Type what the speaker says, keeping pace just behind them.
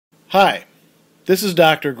Hi, this is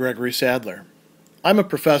Dr. Gregory Sadler. I'm a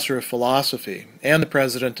professor of philosophy and the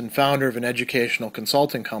president and founder of an educational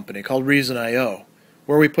consulting company called Reason.io,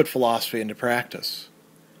 where we put philosophy into practice.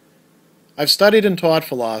 I've studied and taught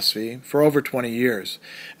philosophy for over 20 years,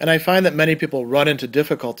 and I find that many people run into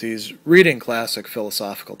difficulties reading classic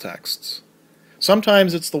philosophical texts.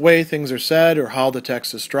 Sometimes it's the way things are said or how the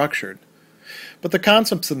text is structured. But the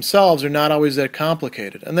concepts themselves are not always that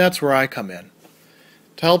complicated, and that's where I come in.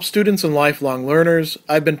 To help students and lifelong learners,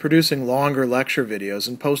 I've been producing longer lecture videos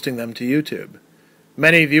and posting them to YouTube.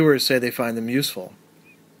 Many viewers say they find them useful.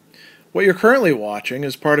 What you're currently watching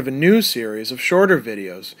is part of a new series of shorter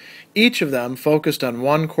videos, each of them focused on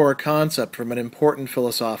one core concept from an important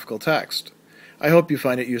philosophical text. I hope you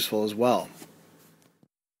find it useful as well.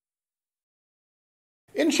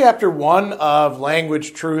 In Chapter 1 of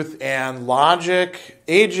Language, Truth, and Logic,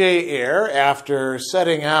 Ayer, after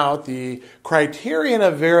setting out the criterion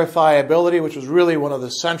of verifiability, which was really one of the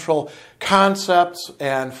central concepts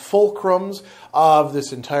and fulcrums of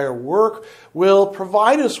this entire work, will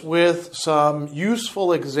provide us with some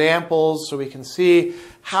useful examples so we can see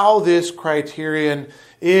how this criterion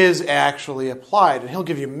is actually applied. And he'll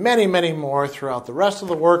give you many, many more throughout the rest of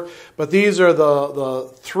the work, but these are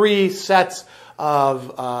the three sets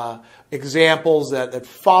of examples that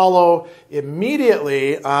follow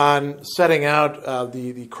immediately on setting out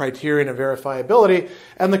the criterion of verifiability.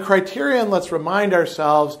 And the criterion, let's remind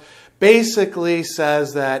ourselves, basically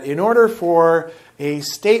says that in order for a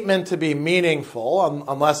statement to be meaningful,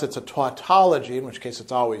 unless it's a tautology, in which case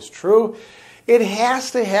it's always true, it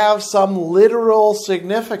has to have some literal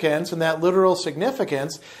significance, and that literal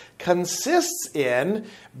significance consists in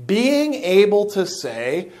being able to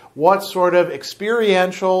say what sort of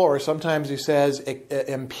experiential, or sometimes he says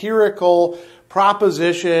empirical,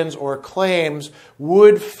 propositions or claims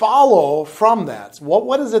would follow from that.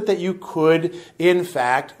 What is it that you could, in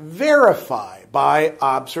fact, verify by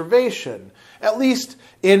observation, at least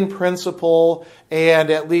in principle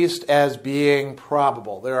and at least as being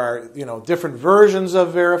probable? There are, different versions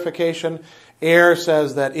of verification. Ayer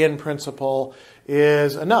says that in principle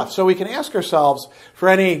is enough. So we can ask ourselves, for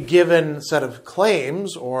any given set of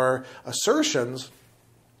claims or assertions,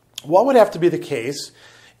 what would have to be the case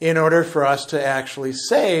in order for us to actually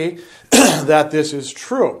say that this is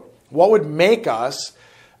true? What would make us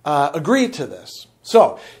agree to this?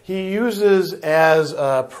 So he uses as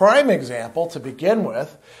a prime example, to begin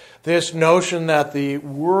with, this notion that the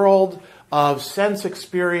world of sense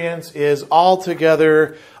experience is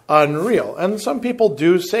altogether unreal. And some people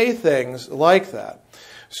do say things like that.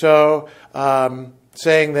 So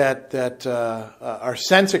saying that our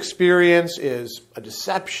sense experience is a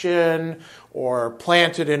deception or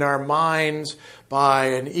planted in our minds by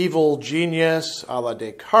an evil genius a la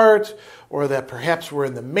Descartes, or that perhaps we're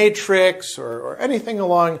in the Matrix, or anything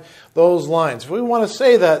along those lines. If we want to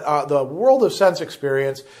say that the world of sense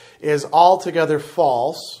experience is altogether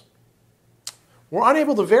false, we're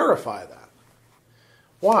unable to verify that.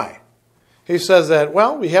 Why? He says that,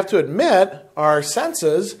 well, we have to admit our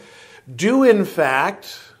senses do in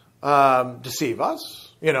fact deceive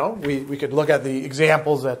us. We could look at the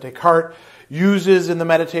examples that Descartes uses in the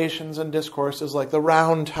Meditations and Discourses, like the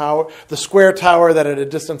round tower, the square tower that at a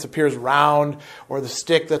distance appears round, or the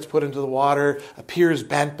stick that's put into the water appears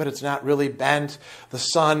bent, but it's not really bent. The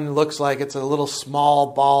sun looks like it's a little small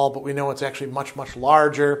ball, but we know it's actually much, much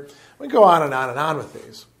larger. We go on and on and on with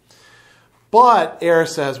these. But Ayer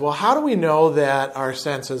says, well, how do we know that our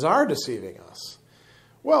senses are deceiving us?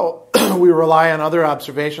 Well, we rely on other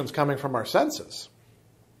observations coming from our senses.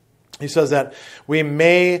 He says that we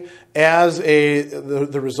may, as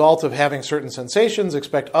the result of having certain sensations,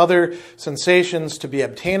 expect other sensations to be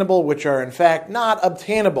obtainable, which are in fact not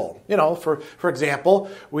obtainable. For example,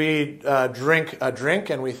 we drink a drink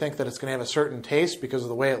and we think that it's going to have a certain taste because of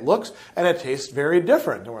the way it looks, and it tastes very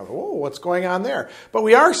different. And we're like, whoa, what's going on there? But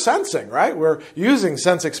we are sensing, right? We're using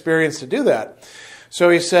sense experience to do that. So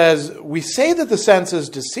he says, we say that the senses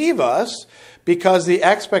deceive us because the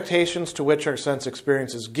expectations to which our sense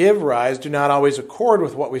experiences give rise do not always accord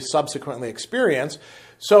with what we subsequently experience,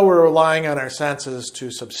 so we're relying on our senses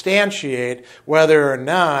to substantiate whether or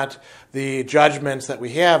not the judgments that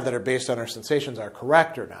we have that are based on our sensations are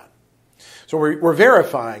correct or not. So we're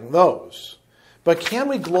verifying those. But can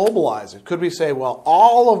we globalize it? Could we say, well,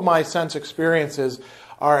 all of my sense experiences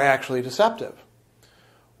are actually deceptive?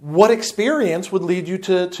 What experience would lead you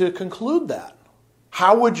to conclude that?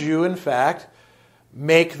 How would you, in fact,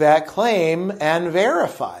 make that claim and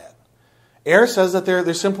verify it? Ayer says that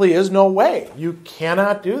there simply is no way. You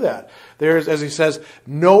cannot do that. There's, as he says,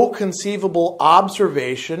 no conceivable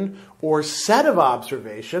observation or set of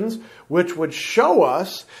observations which would show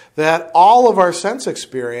us that all of our sense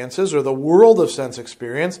experiences, or the world of sense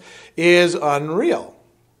experience, is unreal.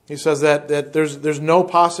 He says that there's no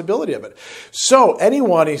possibility of it. So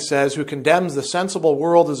anyone, he says, who condemns the sensible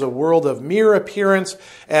world as a world of mere appearance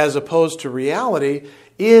as opposed to reality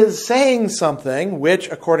is saying something which,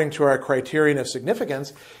 according to our criterion of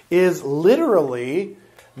significance, is literally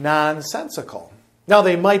nonsensical. Now,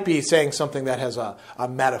 they might be saying something that has a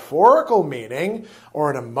metaphorical meaning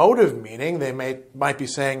or an emotive meaning. They might be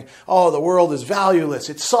saying, oh, the world is valueless,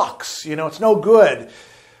 it sucks, it's no good.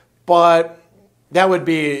 But that would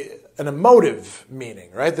be an emotive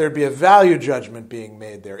meaning, right? There'd be a value judgment being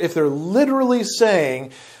made there. If they're literally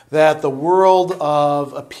saying that the world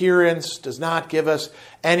of appearance does not give us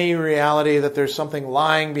any reality, that there's something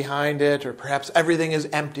lying behind it, or perhaps everything is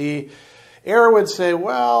empty, Ayer would say,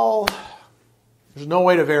 well, there's no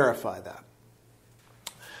way to verify that.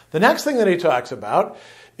 The next thing that he talks about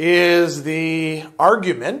is the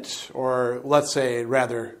argument, or let's say,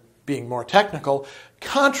 rather being more technical,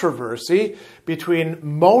 controversy between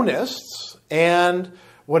monists and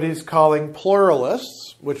what he's calling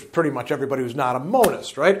pluralists, which pretty much everybody who's not a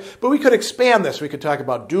monist, right? But we could expand this. We could talk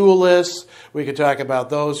about dualists. We could talk about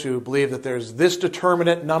those who believe that there's this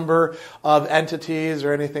determinate number of entities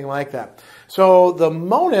or anything like that. So the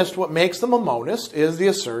monist, what makes them a monist is the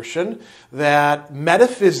assertion that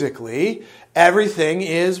metaphysically everything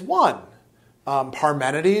is one.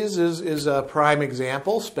 Parmenides is a prime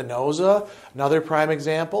example. Spinoza, another prime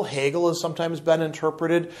example. Hegel has sometimes been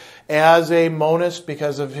interpreted as a monist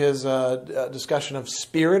because of his discussion of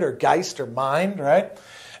spirit or Geist or mind, right?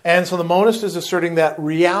 And so the monist is asserting that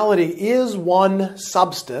reality is one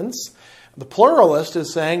substance. The pluralist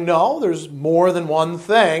is saying, no, there's more than one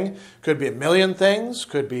thing. Could be a million things,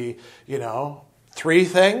 could be, 3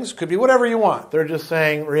 things, could be whatever you want. They're just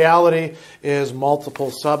saying reality is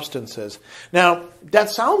multiple substances. Now, that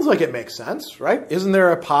sounds like it makes sense, right? Isn't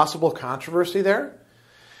there a possible controversy there?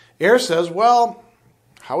 Ayer says, well,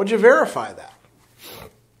 how would you verify that?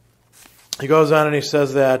 He goes on and he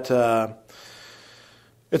says that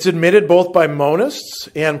it's admitted both by monists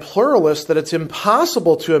and pluralists that it's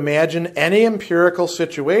impossible to imagine any empirical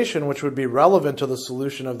situation which would be relevant to the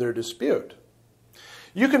solution of their dispute.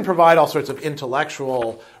 You can provide all sorts of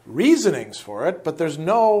intellectual reasonings for it, but there's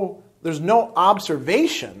no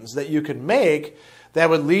observations that you can make that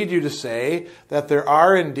would lead you to say that there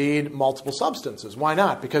are indeed multiple substances. Why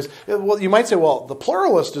not? Because you might say, well, the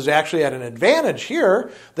pluralist is actually at an advantage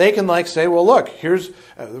here. They can say, well, look, here's,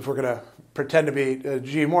 if we're going to pretend to be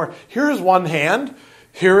G. Moore, here's one hand,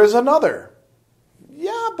 here is another.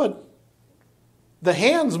 Yeah, but the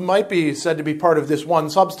hands might be said to be part of this one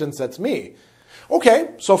substance that's me. Okay,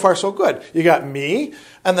 so far so good. You got me,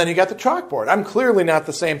 and then you got the chalkboard. I'm clearly not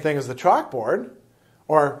the same thing as the chalkboard,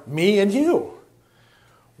 or me and you.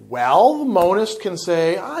 Well, the monist can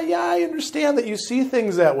say, yeah, I understand that you see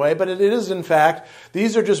things that way, but it is, in fact,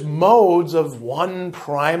 these are just modes of one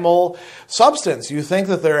primal substance. You think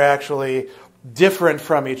that they're actually different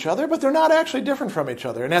from each other, but they're not actually different from each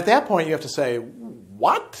other. And at that point, you have to say,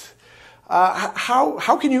 what?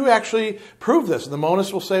 How can you actually prove this? And the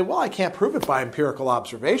monist will say, well, I can't prove it by empirical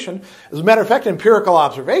observation. As a matter of fact, empirical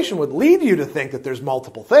observation would lead you to think that there's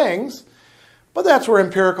multiple things, but that's where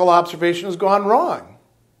empirical observation has gone wrong.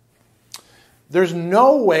 There's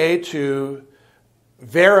no way to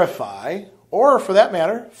verify, or for that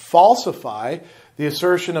matter, falsify the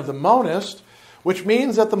assertion of the monist, which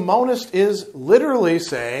means that the monist is literally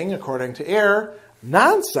saying, according to Ayer,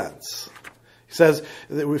 nonsense. He says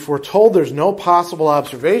that if we're told there's no possible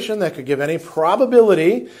observation that could give any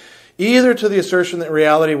probability either to the assertion that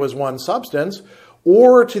reality was one substance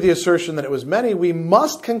or to the assertion that it was many, we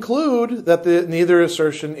must conclude that neither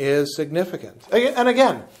assertion is significant. And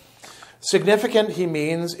again, significant he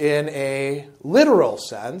means in a literal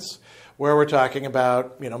sense, where we're talking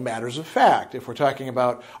about matters of fact. If we're talking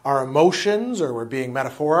about our emotions, or we're being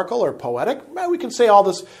metaphorical or poetic, we can say all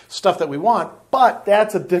this stuff that we want, but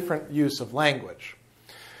that's a different use of language.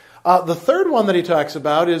 The third one that he talks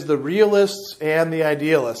about is the realists and the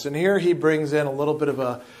idealists. And here he brings in a little bit of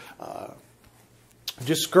a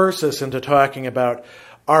discursus into talking about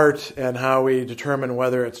art and how we determine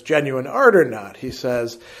whether it's genuine art or not. He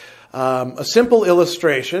says, a simple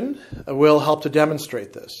illustration will help to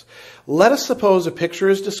demonstrate this. Let us suppose a picture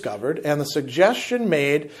is discovered and the suggestion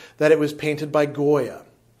made that it was painted by Goya.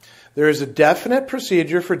 There is a definite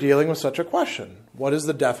procedure for dealing with such a question. What is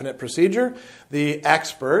the definite procedure? The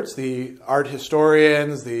experts, the art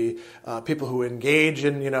historians, the people who engage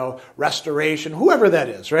in, restoration, whoever that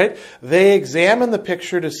is, right? They examine the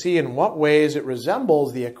picture to see in what ways it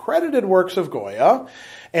resembles the accredited works of Goya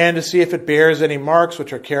and to see if it bears any marks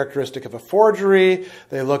which are characteristic of a forgery.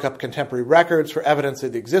 They look up contemporary records for evidence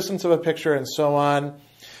of the existence of a picture and so on.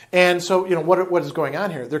 And so, what is going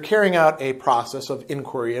on here? They're carrying out a process of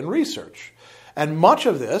inquiry and research. And much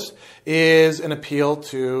of this is an appeal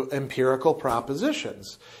to empirical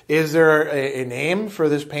propositions. Is there a name for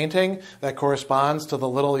this painting that corresponds to the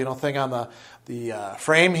little, thing on the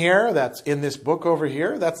frame here that's in this book over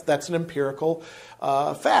here? That's an empirical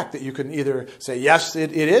fact that you can either say, yes,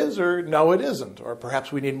 it is, or no, it isn't, or perhaps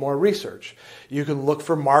we need more research. You can look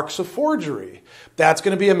for marks of forgery. That's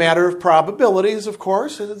going to be a matter of probabilities, of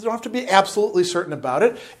course. You don't have to be absolutely certain about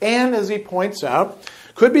it. And as he points out,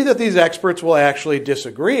 could be that these experts will actually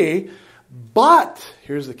disagree, but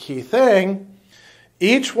here's the key thing.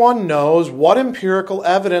 Each one knows what empirical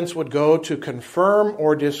evidence would go to confirm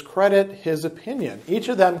or discredit his opinion. Each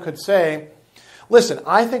of them could say, listen,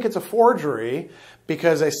 I think it's a forgery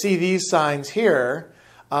because I see these signs here,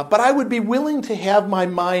 but I would be willing to have my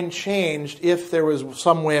mind changed if there was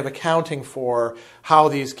some way of accounting for how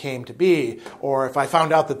these came to be, or if I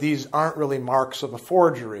found out that these aren't really marks of a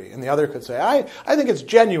forgery. And the other could say, I think it's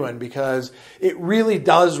genuine because it really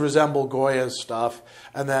does resemble Goya's stuff,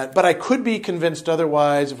 but I could be convinced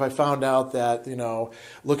otherwise if I found out that,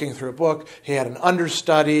 looking through a book, he had an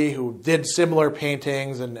understudy who did similar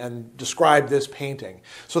paintings and described this painting.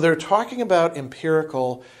 So they're talking about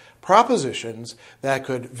empirical propositions that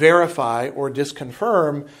could verify or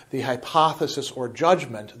disconfirm the hypothesis or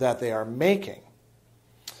judgment that they are making.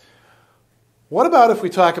 What about if we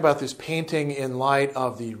talk about this painting in light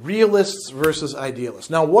of the realists versus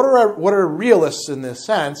idealists? Now, what are realists in this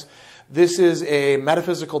sense? This is a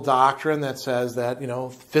metaphysical doctrine that says that,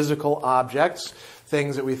 physical objects,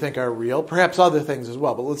 things that we think are real, perhaps other things as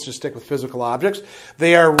well, but let's just stick with physical objects.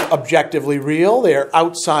 They are objectively real. They are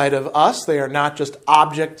outside of us. They are not just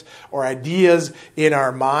objects or ideas in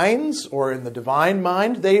our minds or in the divine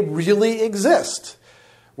mind. They really exist.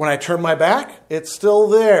 When I turn my back, it's still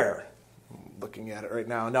there. I'm looking at it right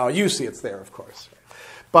now. Now you see it's there, of course.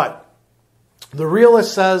 But the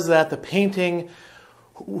realist says that the painting,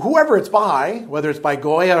 whoever it's by, whether it's by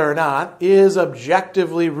Goya or not, is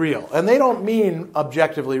objectively real. And they don't mean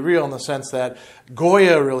objectively real in the sense that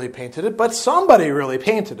Goya really painted it, but somebody really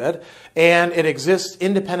painted it, and it exists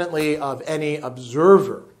independently of any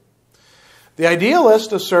observer. The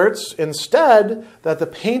idealist asserts instead that the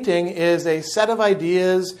painting is a set of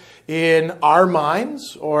ideas in our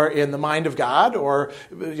minds or in the mind of God or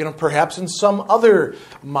perhaps in some other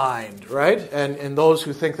mind, right? And those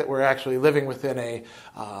who think that we're actually living within a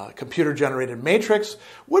computer-generated matrix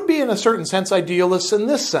would be in a certain sense idealists in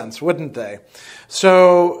this sense, wouldn't they?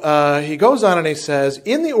 So he goes on and he says,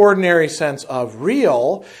 in the ordinary sense of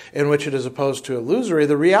real, in which it is opposed to illusory,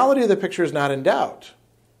 the reality of the picture is not in doubt.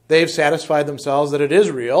 They've satisfied themselves that it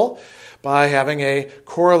is real by having a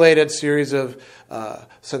correlated series of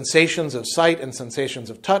sensations of sight and sensations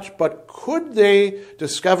of touch. But could they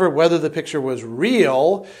discover whether the picture was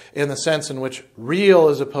real in the sense in which real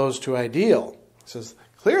is opposed to ideal? He says,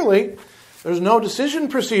 clearly, there's no decision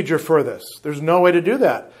procedure for this. There's no way to do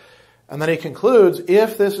that. And then he concludes,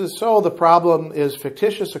 if this is so, the problem is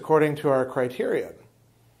fictitious according to our criterion.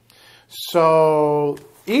 So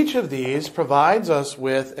each of these provides us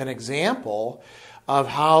with an example of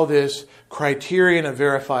how this criterion of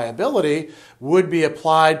verifiability would be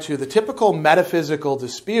applied to the typical metaphysical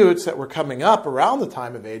disputes that were coming up around the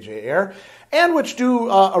time of A.J. Ayer, and which do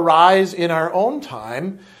arise in our own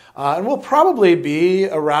time, and will probably be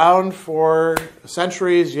around for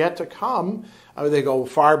centuries yet to come. They go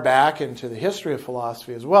far back into the history of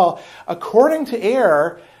philosophy as well. According to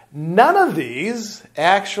Ayer, none of these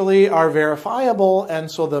actually are verifiable, and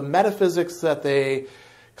so the metaphysics that they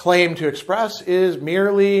claim to express is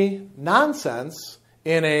merely nonsense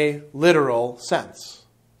in a literal sense.